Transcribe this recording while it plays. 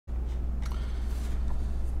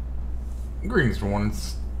Greetings everyone,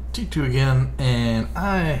 it's T2 again, and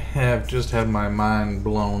I have just had my mind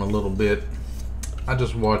blown a little bit. I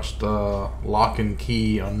just watched Locke and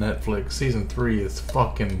Key on Netflix. Season 3 is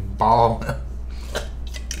fucking ballin'.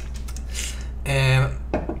 And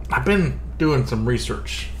I've been doing some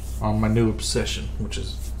research on my new obsession, which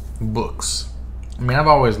is books. I mean, I've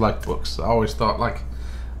always liked books. I always thought, like,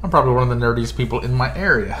 I'm probably one of the nerdiest people in my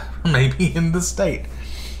area, maybe in the state.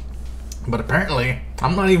 But apparently,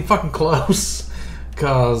 I'm not even fucking close,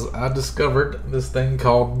 because I discovered this thing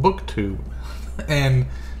called Booktube and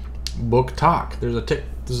Book Talk. There's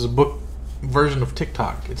a book version of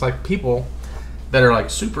TikTok. It's like people that are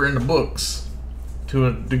like super into books to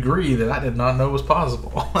a degree that I did not know was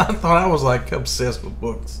possible. I thought I was like obsessed with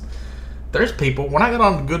books. There's people, when I got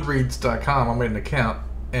on Goodreads.com, I made an account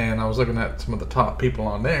and I was looking at some of the top people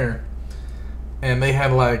on there. And they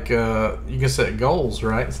had like, you can set goals,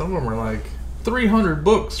 right? Some of them are like 300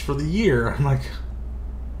 books for the year. I'm like,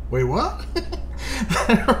 wait, what?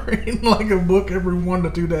 They're reading like a book every 1 to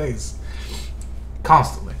 2 days.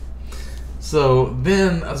 Constantly. So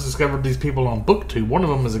then I discovered these people on Booktube. One of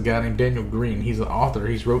them is a guy named Daniel Green. He's an author.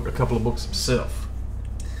 He's wrote a couple of books himself.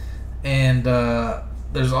 And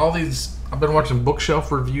there's all these, I've been watching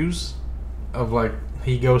bookshelf reviews of like,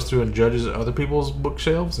 he goes through and judges other people's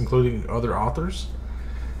bookshelves, including other authors.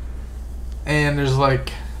 And there's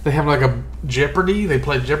like, they have like a Jeopardy. They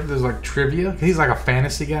play Jeopardy. There's like trivia. He's like a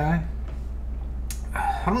fantasy guy.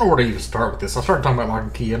 I don't know where to even start with this. I'll start talking about Locke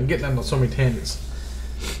and Key. I'm getting into so many tangents.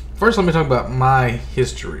 First, let me talk about my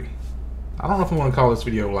history. I don't know if I want to call this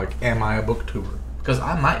video like, am I a booktuber? Because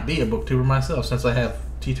I might be a booktuber myself since I have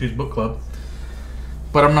T2's book club.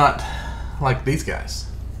 But I'm not like these guys.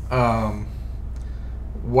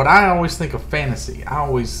 What I always think of fantasy, I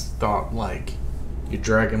always thought like your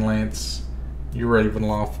Dragonlance, your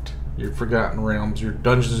Ravenloft, your Forgotten Realms, your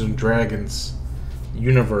Dungeons and Dragons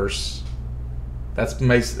universe. That's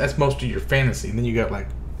most of your fantasy. And then you got like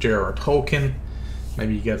J.R.R. Tolkien,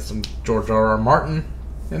 maybe you got some George R.R. Martin,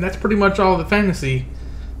 and that's pretty much all the fantasy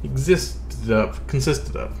consisted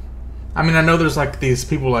of. I mean, I know there's like these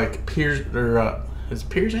people like Piers, or is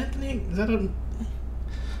Piers Anthony? Is that a...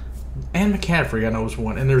 Anne McCaffrey, I know, was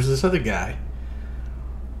one. And there's this other guy.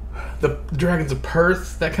 The Dragons of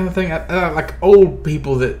Perth, that kind of thing. I like old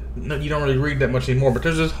people that you don't really read that much anymore. But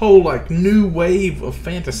there's this whole like new wave of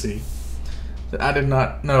fantasy that I did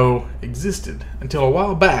not know existed until a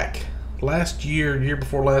while back. Last year, year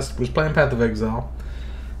before last, was playing Path of Exile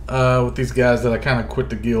with these guys that I kind of quit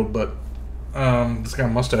the guild. But this guy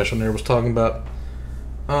mustache on there was talking about...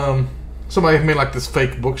 somebody made like this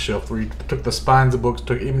fake bookshelf where he took the spines of books,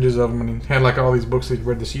 took images of them, and he had like all these books he'd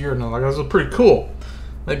read this year, and I'm like, this is pretty cool.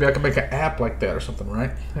 Maybe I could make an app like that or something,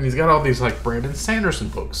 right? And he's got all these like Brandon Sanderson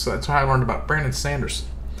books. So that's how I learned about Brandon Sanderson.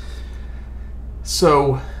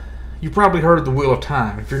 So you probably heard of the Wheel of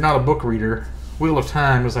Time. If you're not a book reader, Wheel of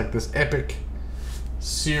Time is like this epic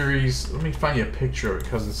series. Let me find you a picture of it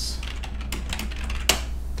because it's...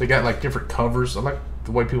 They got like different covers. I like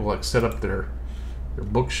the way people like set up their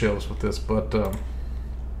bookshelves with this, but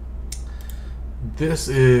this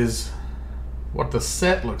is what the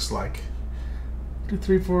set looks like. 2,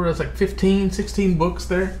 3, 4, that's like 15, 16 books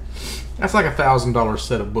there. That's like $1,000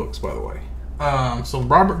 set of books, by the way. So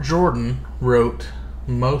Robert Jordan wrote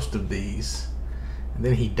most of these, and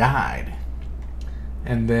then he died.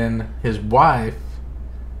 And then his wife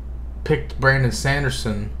picked Brandon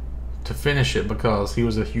Sanderson to finish it because he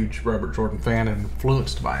was a huge Robert Jordan fan and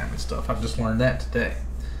influenced by him and stuff. I've just learned that today.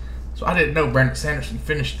 So I didn't know Brandon Sanderson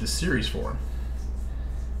finished this series for him.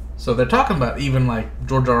 So they're talking about even like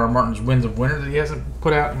George R.R. Martin's Winds of Winter that he hasn't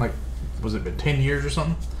put out in like, was it been 10 years or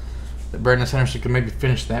something? That Brandon Sanderson could maybe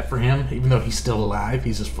finish that for him, even though he's still alive.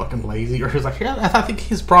 He's just fucking lazy. Or he's like, yeah, I think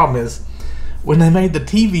his problem is when they made the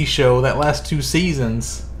TV show that last 2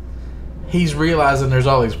 seasons, he's realizing there's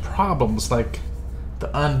all these problems like the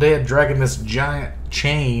undead dragging this giant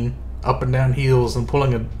chain up and down hills and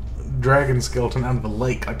pulling a dragon skeleton out of the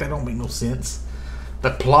lake. Like, that don't make no sense. The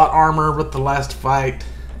plot armor with the last fight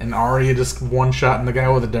and Arya just one-shotting the guy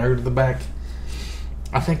with a dagger to the back.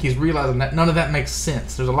 I think he's realizing that none of that makes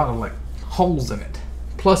sense. There's a lot of, like, holes in it.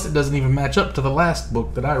 Plus, it doesn't even match up to the last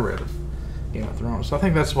book that I read of Game of Thrones. So I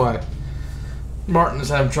think that's why Martin is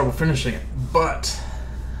having trouble finishing it. But,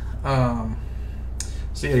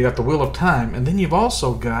 so yeah, you got the Wheel of Time, and then you've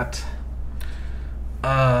also got,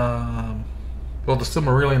 well, the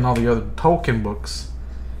Silmarillion and all the other Tolkien books.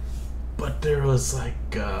 But there was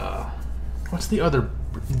like, what's the other?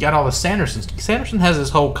 You got all the Sandersons. Sanderson has this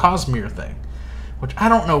whole Cosmere thing, which I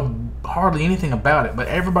don't know hardly anything about it, but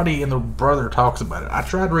everybody and their brother talks about it. I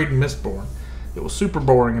tried reading Mistborn, It was super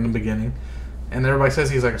boring in the beginning. And everybody says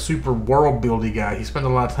he's like a super world building guy. He spends a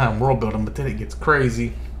lot of time world building, but then it gets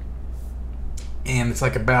crazy. And it's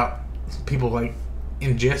like about people like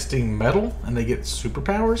ingesting metal and they get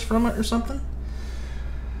superpowers from it or something.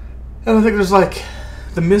 And I think there's like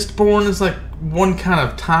the Mistborn is like one kind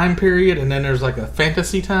of time period, and then there's like a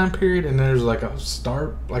fantasy time period, and then there's like a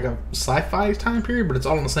sci-fi time period, but it's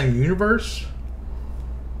all in the same universe.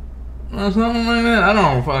 Or something like that. I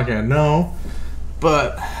don't fucking know.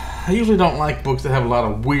 But I usually don't like books that have a lot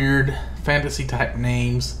of weird fantasy type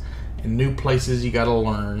names and new places you gotta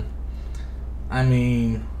learn. I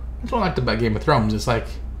mean, that's what I liked about Game of Thrones. It's like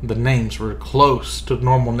the names were close to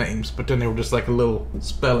normal names, but then they were just like a little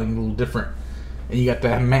spelling, a little different. And you got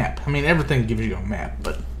that map. I mean, everything gives you a map,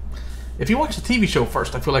 but if you watch the TV show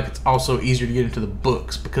first, I feel like it's also easier to get into the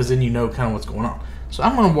books because then you know kind of what's going on. So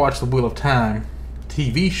I'm going to watch the Wheel of Time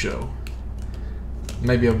TV show.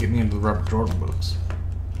 Maybe it'll get me into the Robert Jordan books.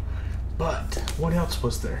 But what else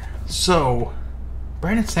was there? So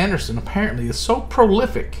Brandon Sanderson apparently is so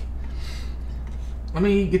prolific. Let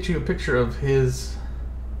me get you a picture of his.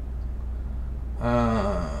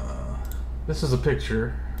 This is a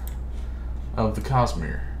picture of the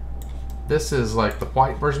Cosmere. This is like the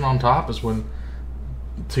white version on top is when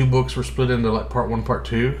 2 books were split into like part 1, part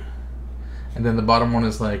 2, and then the bottom one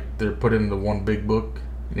is like they're put into one big book.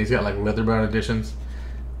 And he's got like leather-bound editions.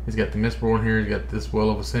 He's got the Mistborn here. He's got this Well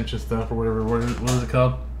of Ascension stuff or whatever. What is it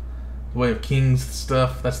called? The Way of Kings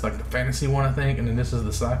stuff. That's like the fantasy one, I think. And then this is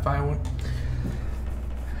the sci-fi one.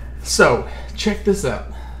 So check this out.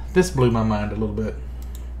 This blew my mind a little bit.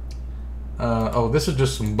 Oh, this is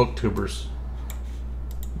just some booktubers.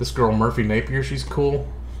 This girl Murphy Napier, she's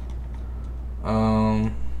cool. They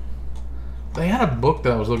had a book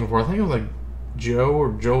that I was looking for. I think it was like Joe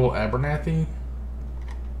or Joel Abernathy,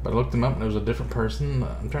 but I looked him up and it was a different person.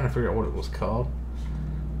 I'm trying to figure out what it was called.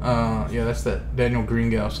 Yeah, that's that Daniel Green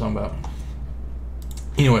guy I was talking about.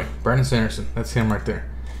 Anyway, Brandon Sanderson, that's him right there.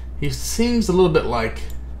 He seems a little bit like,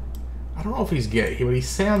 I don't know if he's gay, but he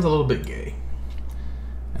sounds a little bit gay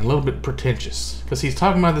and a little bit pretentious because he's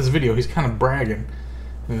talking about this video. He's kind of bragging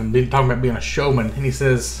and talking about being a showman, and he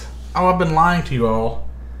says, "Oh, I've been lying to you all.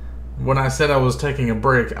 When I said I was taking a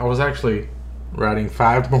break, I was actually writing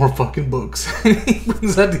 5 more fucking books." He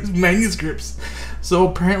brings out these manuscripts. So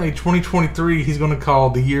apparently 2023 he's going to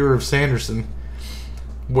call the year of Sanderson,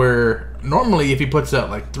 where normally if he puts out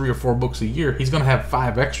like 3 or 4 books a year, he's going to have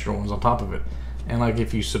 5 extra ones on top of it. And like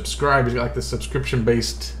if you subscribe, he's got like the subscription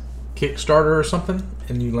based Kickstarter or something,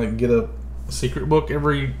 and you like get a secret book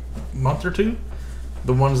every month or 2,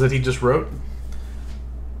 the ones that he just wrote.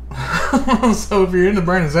 So if you're into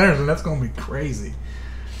Brandon Sanderson, that's going to be crazy.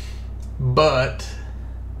 But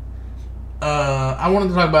I wanted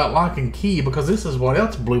to talk about Locke and Key because this is what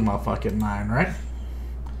else blew my fucking mind, right?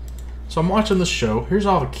 So I'm watching the show. Here's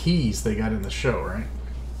all the keys they got in the show, right?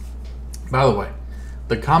 By the way,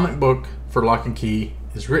 the comic book for Locke and Key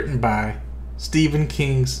is written by Stephen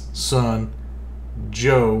King's son,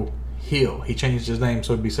 Joe Hill. He changed his name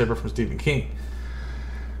so it'd be separate from Stephen King,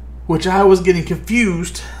 which I was getting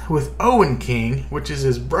confused with Owen King, which is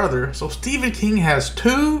his brother. So Stephen King has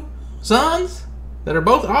 2 sons that are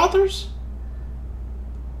both authors?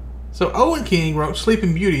 So Owen King wrote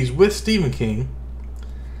Sleeping Beauties with Stephen King.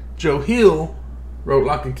 Joe Hill wrote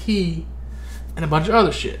Locke and Key and a bunch of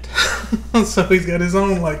other shit. So he's got his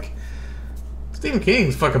own, like... Stephen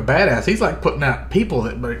King's fucking badass. He's like putting out people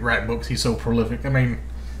that write books. He's so prolific. I mean,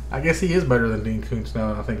 I guess he is better than Dean Koontz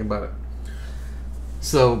now that I think about it.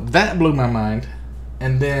 So that blew my mind.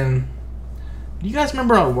 And then, do you guys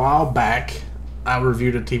remember a while back I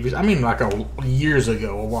reviewed a TV? I mean, like years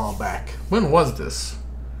ago, a while back. When was this?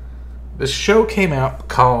 This show came out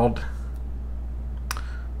called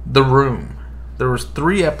The Room. There was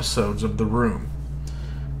 3 episodes of The Room.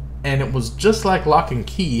 And it was just like Locke and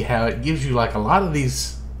Key, how it gives you like a lot of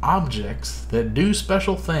these objects that do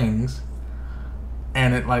special things,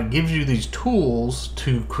 and it like gives you these tools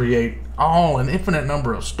to create an infinite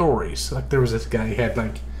number of stories. Like there was this guy, he had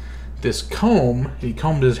like this comb, he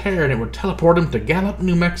combed his hair and it would teleport him to Gallup,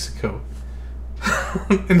 New Mexico.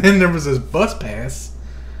 And then there was this bus pass.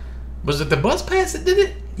 Was it the bus pass that did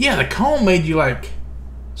it? Yeah, the comb made you like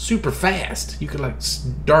super fast. You could like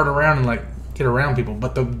dart around and like get around people.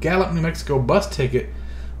 But the Gallup, New Mexico bus ticket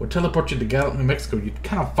would teleport you to Gallup, New Mexico. You'd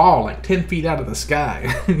kind of fall like 10 feet out of the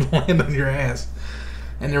sky and land on your ass.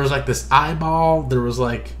 And there was like this eyeball. There was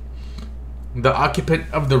like the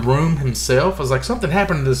occupant of the room himself. It was like something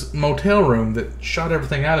happened in this motel room that shot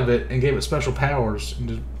everything out of it and gave it special powers and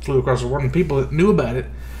just flew across the world. And people that knew about it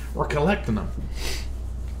were collecting them.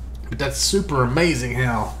 But that's super amazing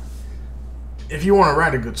how if you want to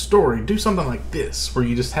write a good story, do something like this, where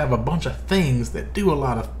you just have a bunch of things that do a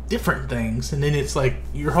lot of different things, and then it's like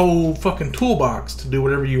your whole fucking toolbox to do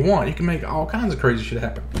whatever you want. You can make all kinds of crazy shit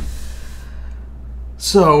happen.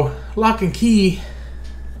 So, Lock and Key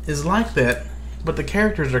is like that, but the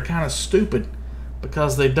characters are kind of stupid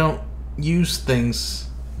because they don't use things.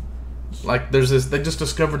 Like, there's this, they just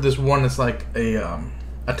discovered this one that's like a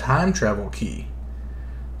time travel key.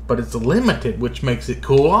 But it's limited, which makes it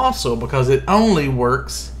cool also, because it only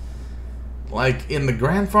works like in the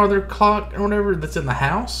grandfather clock or whatever that's in the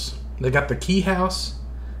house. They got the key house,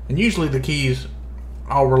 and usually the keys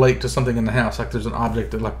all relate to something in the house. Like there's an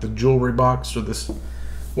object that, like the jewelry box, or this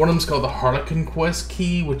one of them's called the Harlequin Quest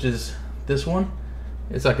key, which is this one.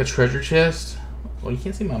 It's like a treasure chest. Well, you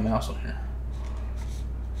can't see my mouse on here,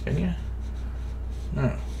 can you?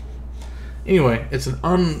 No. Anyway, it's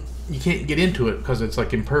an you can't get into it because it's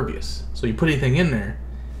like impervious. So you put anything in there,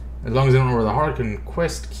 as long as you don't know where the Harlequin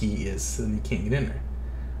Quest key is, then you can't get in there.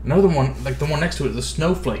 Another one, like the one next to it, is the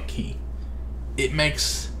Snowflake key. It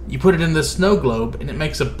makes, you put it in the snow globe, and it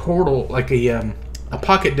makes a portal, like a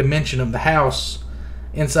pocket dimension of the house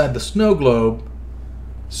inside the snow globe,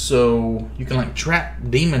 so you can like trap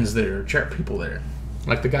demons there, trap people there.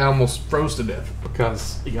 Like the guy almost froze to death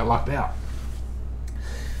because he got locked out.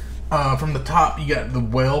 From the top, you got the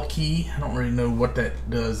well key. I don't really know what that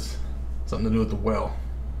does. Something to do with the well.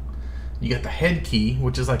 You got the head key,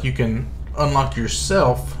 which is like you can unlock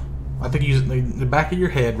yourself. I think you use it in the back of your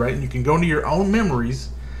head, right? And you can go into your own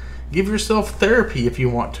memories. Give yourself therapy if you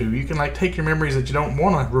want to. You can like take your memories that you don't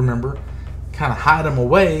want to remember, kind of hide them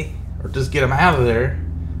away, or just get them out of there,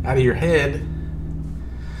 out of your head.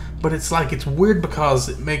 But it's like, it's weird because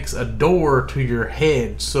it makes a door to your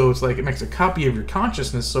head. So it's like it makes a copy of your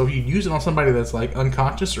consciousness. So if you use it on somebody that's like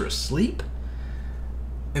unconscious or asleep,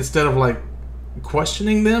 instead of like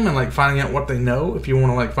questioning them and like finding out what they know, if you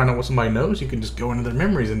want to like find out what somebody knows, you can just go into their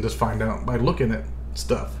memories and just find out by looking at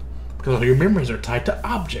stuff. Because all your memories are tied to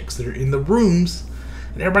objects that are in the rooms.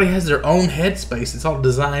 And everybody has their own headspace. It's all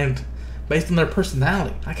designed based on their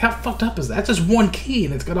personality. Like, how fucked up is that? That's just one key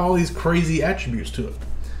and it's got all these crazy attributes to it.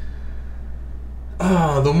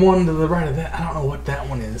 The one to the right of that, I don't know what that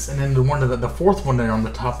one is. And then the one to the fourth one there on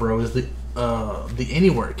the top row is the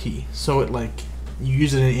Anywhere key. So it like, you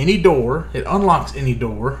use it in any door, it unlocks any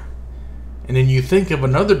door, and then you think of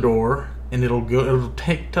another door, and it'll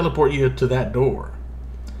teleport you to that door.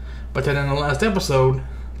 But then in the last episode,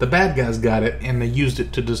 the bad guys got it, and they used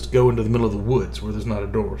it to just go into the middle of the woods where there's not a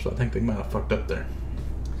door. So I think they might have fucked up there.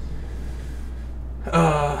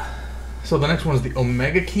 So the next one is the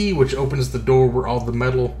Omega key, which opens the door where all the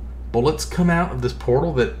metal bullets come out of this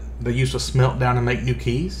portal that they used to smelt down and make new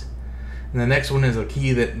keys. And the next one is a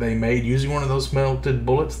key that they made using one of those smelted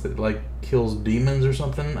bullets that like kills demons or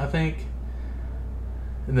something, I think.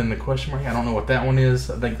 And then the question mark, I don't know what that one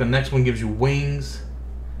is. I think the next one gives you wings.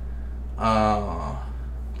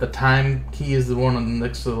 The time key is the one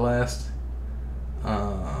next to the last.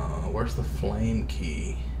 Where's the flame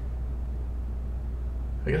key?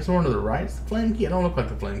 I guess the one to the right is the flame key. I don't look like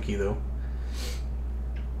the flame key though.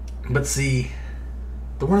 But see,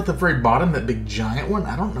 the one at the very bottom, that big giant one,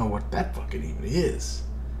 I don't know what that fucking even is.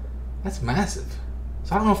 That's massive.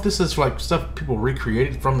 So I don't know if this is like stuff people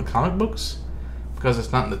recreated from the comic books because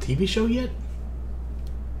it's not in the TV show yet.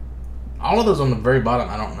 All of those on the very bottom,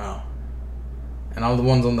 I don't know. And all the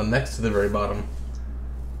ones on the next to the very bottom.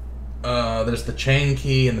 There's the chain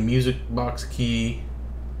key and the music box key.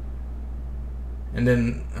 And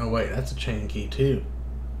then, oh wait, that's a chain key too.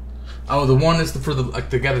 Oh, the one is for the, like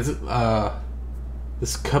the guy that's,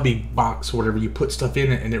 this cubby box or whatever, you put stuff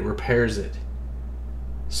in it and it repairs it.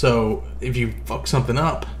 So if you fuck something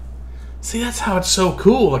up, see, that's how it's so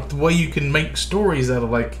cool. Like the way you can make stories out of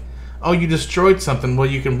like, oh, you destroyed something, well,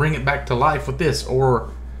 you can bring it back to life with this. Or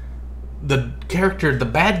the character, the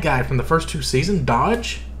bad guy from the first 2 seasons,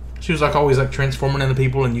 Dodge, she was like always like transforming into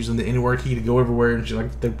people and using the Anywhere key to go everywhere, and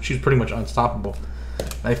she's pretty much unstoppable.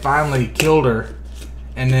 They finally killed her,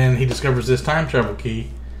 and then he discovers this time travel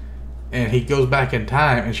key, and he goes back in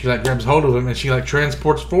time, and she like grabs hold of him, and she like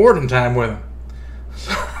transports forward in time with him.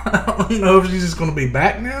 So I don't know if she's just going to be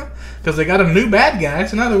back now, because they got a new bad guy,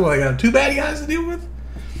 so now they got 2 bad guys to deal with.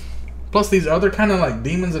 Plus these other kind of like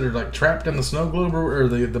demons that are like trapped in the snow globe or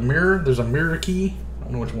the mirror. There's a mirror key. I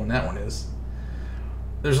don't know which one that one is.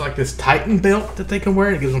 There's like this Titan belt that they can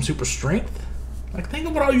wear. It gives them super strength. Like, think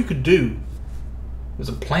of what all you could do. There's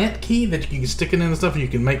a plant key that you can stick it in and stuff, and you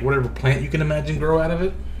can make whatever plant you can imagine grow out of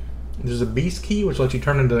it. There's a beast key, which lets you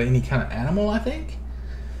turn into any kind of animal, I think.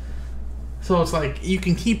 So it's like you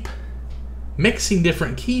can keep mixing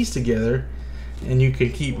different keys together, and you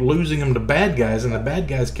can keep losing them to bad guys, and the bad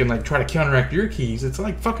guys can like try to counteract your keys. It's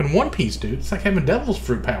like fucking One Piece, dude. It's like having devil's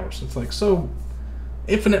fruit powers. It's like so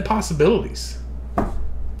infinite possibilities.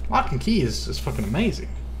 Lock and Key is just fucking amazing.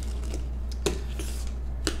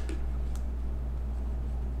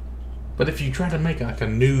 But if you try to make like a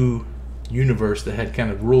new universe that had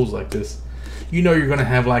kind of rules like this, you know you're going to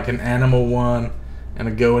have like an animal one and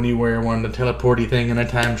a go anywhere one, a teleporty thing and a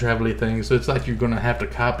time travel-y thing. So it's like you're going to have to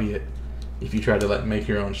copy it if you try to like make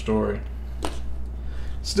your own story.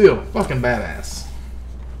 Still, fucking badass.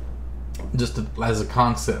 Just as a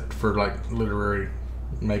concept for like literary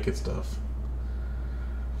making stuff.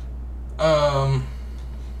 So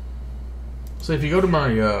if you go to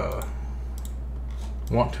my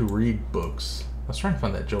want to read books, I was trying to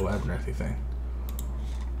find that Joel Abernathy thing.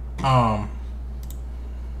 I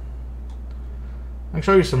can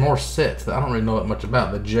show you some more sets that I don't really know that much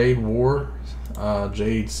about. The Jade War,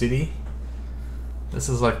 Jade City. This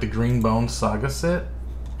is like the Greenbone Saga set.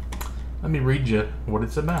 Let me read you what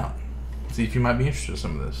it's about. See if you might be interested in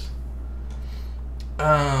some of this.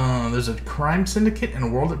 There's a crime syndicate in a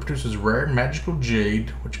world that produces rare magical jade,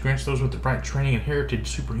 which grants those with the right training and heritage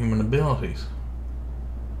superhuman abilities.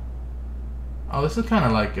 Oh, this is kind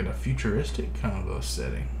of like in a futuristic kind of a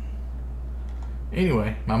setting.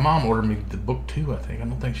 Anyway, my mom ordered me the book 2, I think. I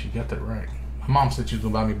don't think she got that right. My mom said she was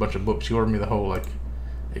going to buy me a bunch of books. She ordered me the whole, like,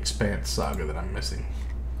 Expanse saga that I'm missing.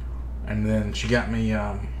 And then she got me,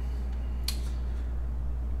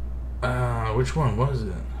 which one was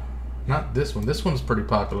it? Not this one. This one's pretty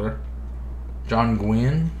popular. John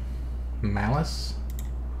Gwynne, Malice,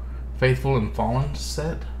 Faithful and Fallen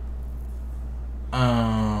set.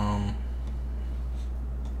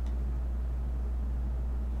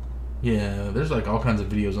 Yeah, there's like all kinds of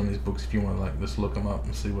videos on these books if you want to like just look them up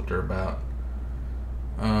and see what they're about.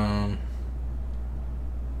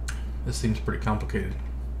 This seems pretty complicated.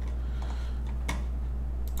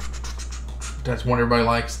 That's one everybody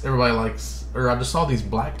likes. Everybody likes. Or I just saw these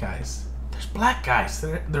black guys. There's black guys.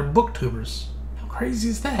 They're booktubers. How crazy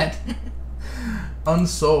is that?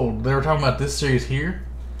 Unsold. They were talking about this series here.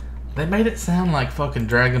 They made it sound like fucking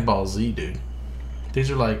Dragon Ball Z, dude. These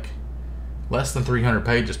are like less than 300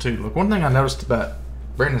 pages too. Look, one thing I noticed about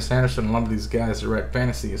Brandon Sanderson and a lot of these guys that write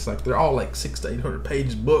fantasy is like they're all like 600 to 800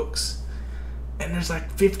 page books, and there's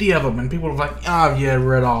like 50 of them, and people are like, "Oh yeah, I've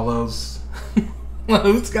read all those." Well,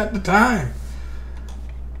 who's got the time?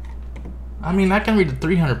 I mean, I can read a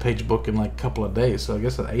 300 page book in like a couple of days, so I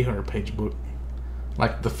guess an 800 page book,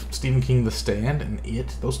 like the Stephen King The Stand and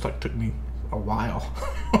It, those like took me a while,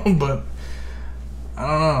 but I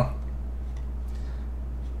don't know.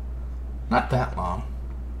 Not that long.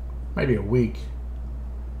 Maybe a week.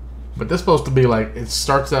 But this is supposed to be like, it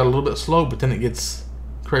starts out a little bit slow, but then it gets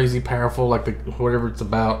crazy powerful, like whatever it's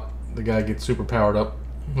about, the guy gets super powered up,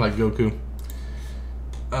 like Goku.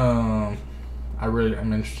 I'm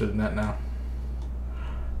interested in that now.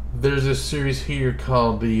 There's this series here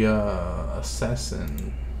called the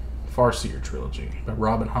Assassin Farseer Trilogy by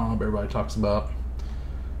Robin Hobb, everybody talks about.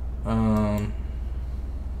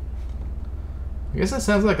 I guess that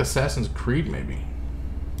sounds like Assassin's Creed, maybe.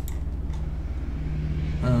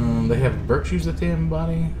 They have virtues that they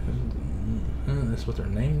embody. That's what they're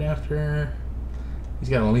named after. He's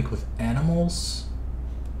got a link with animals,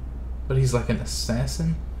 but he's like an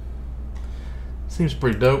assassin. Seems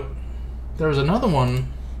pretty dope. There was another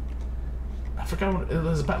one. I forgot what it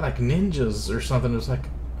was about, like ninjas or something. It was like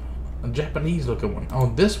a Japanese looking one.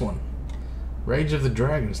 Oh, this one, Rage of the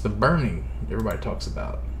Dragons, the Burning. Everybody talks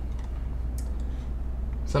about.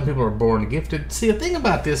 Some people are born gifted. See, the thing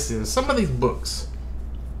about this is, some of these books,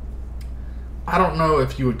 I don't know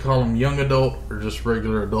if you would call them young adult or just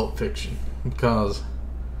regular adult fiction, because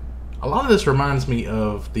a lot of this reminds me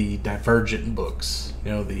of the Divergent books.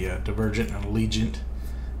 You know, the Divergent and Allegiant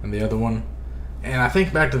and the other one. And I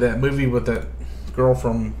think back to that movie with that girl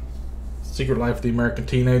from Secret Life of the American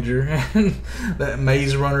Teenager and that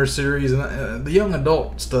Maze Runner series. And the young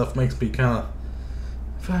adult stuff makes me kind of,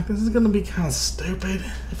 in fact, this is going to be kind of stupid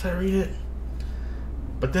if I read it.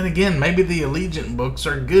 But then again, maybe the Allegiant books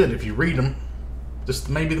are good if you read them. Just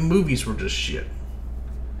maybe the movies were just shit.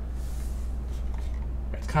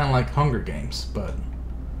 It's kind of like Hunger Games, but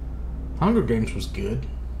Hunger Games was good.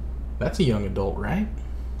 That's a young adult, right?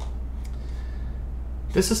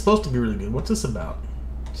 This is supposed to be really good. What's this about?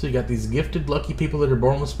 So you got these gifted, lucky people that are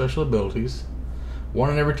born with special abilities.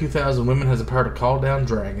 1 in every 2,000 women has the power to call down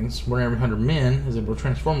dragons. 1 in every 100 men is able to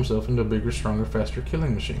transform himself into a bigger, stronger, faster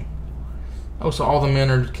killing machine. Oh, so all the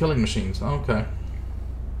men are killing machines. Okay.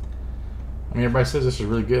 I mean, everybody says this is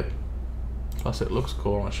really good. Plus, it looks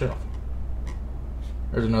cool on a shelf.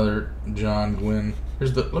 There's another John Gwynn.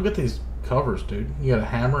 Look at these covers, dude. You got a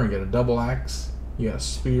hammer, you got a double axe, you got a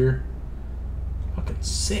spear. Fucking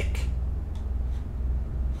sick.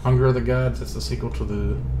 Hunger of the Gods, that's the sequel to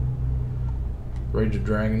the Rage of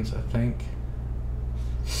Dragons, I think.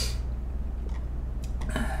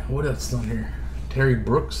 What else is on here? Terry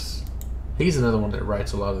Brooks. He's another one that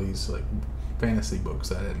writes a lot of these like fantasy books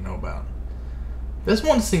that I didn't know about. This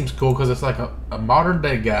one seems cool because it's like a modern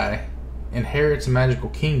day guy inherits a magical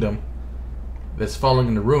kingdom that's falling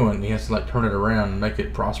into ruin, and he has to like turn it around and make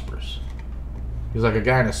it prosperous. He's like a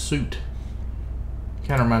guy in a suit.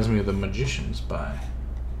 Kind of reminds me of The Magicians by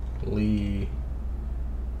Lee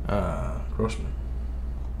Grossman.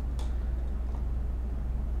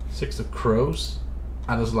 Six of Crows.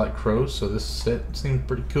 I just like crows, so this set seems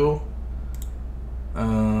pretty cool.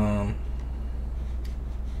 A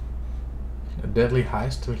deadly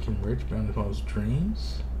heist to make him rich beyond his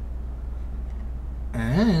dreams.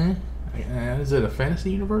 Is it a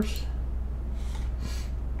fantasy universe?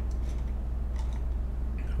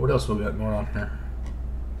 What else we got going on here?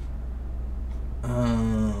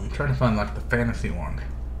 I'm trying to find like the fantasy one.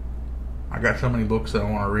 I got so many books that I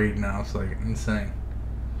want to read now. It's like insane.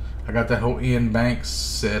 I got that whole Ian Banks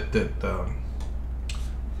set that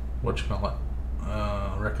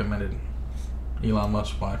recommended Elon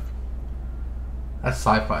Musk's wife. That's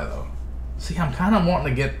sci-fi though. See, I'm kind of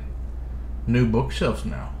wanting to get new bookshelves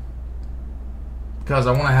now because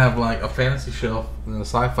I want to have like a fantasy shelf and a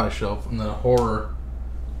sci-fi shelf and then a horror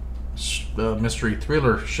mystery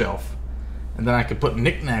thriller shelf, and then I could put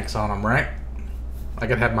knickknacks on them, right? I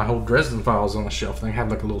could have my whole Dresden Files on the shelf, and I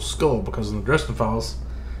have like a little skull because in the Dresden Files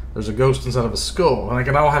there's a ghost inside of a skull, and I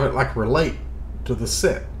can all have it like relate to the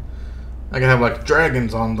set. I can have like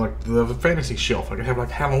dragons on like the fantasy shelf. I can have like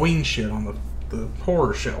Halloween shit on the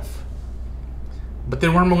horror shelf. But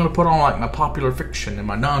then where am I going to put on like my popular fiction and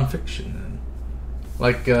my non-fiction? And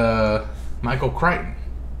like Michael Crichton,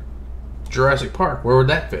 Jurassic Park, where would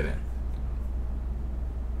that fit in?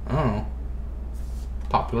 I don't know.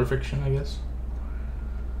 Popular fiction, I guess.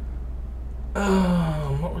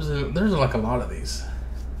 What was it? There's like a lot of these.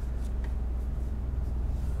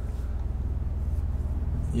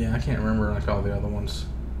 Yeah, I can't remember like all the other ones.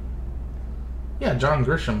 Yeah, John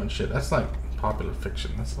Grisham and shit. That's like popular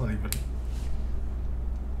fiction. That's not even.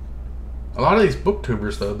 A lot of these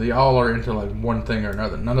booktubers though, they all are into like one thing or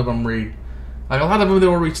another. None of them read. Like a lot of them, they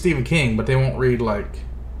will read Stephen King, but they won't read like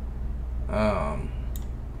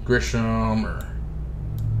Grisham or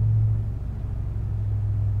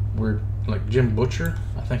weird like Jim Butcher.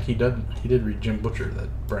 I think he did read Jim Butcher, that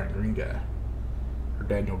Brian Greene guy, or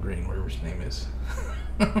Daniel Green, whatever his name is.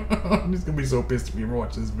 I'm just gonna be so pissed if you ever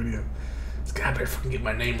watch this video. This guy better fucking get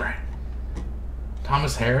my name right.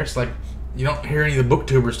 Thomas Harris, like you don't hear any of the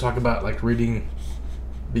booktubers talk about like reading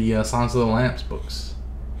the Silence of the Lambs books.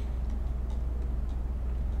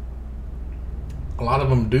 A lot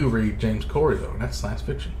of them do read James Corey though, and that's science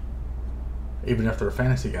fiction. Even if they're a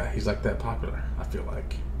fantasy guy, he's like that popular, I feel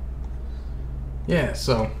like. Yeah,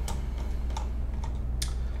 so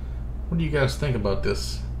what do you guys think about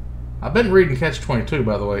this? I've been reading Catch-22,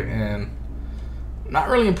 by the way, and not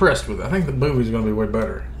really impressed with it. I think the movie's going to be way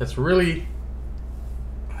better. It's really,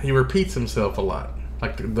 he repeats himself a lot.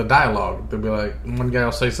 Like the dialogue, they'll be like, one guy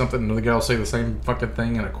will say something, another guy will say the same fucking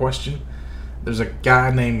thing in a question. There's a guy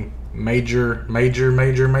named Major,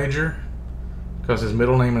 because his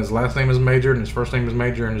middle name and his last name is Major, and his first name is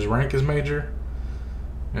Major, and his rank is Major.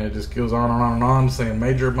 And it just goes on and on and on, saying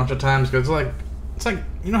Major a bunch of times, because it's like,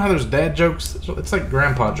 you know how there's dad jokes? It's like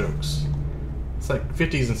grandpa jokes. It's like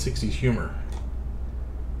 50s and 60s humor.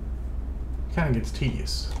 Kind of gets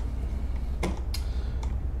tedious.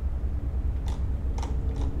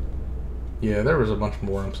 Yeah, there was a bunch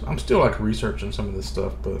more. I'm still like researching some of this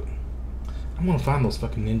stuff, but I'm gonna find those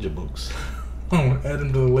fucking ninja books. I'm gonna add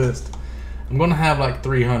them to the list. I'm gonna have like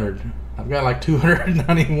 300. I've got like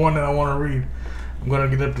 291 that I want to read. I'm gonna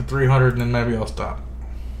get up to 300 and then maybe I'll stop.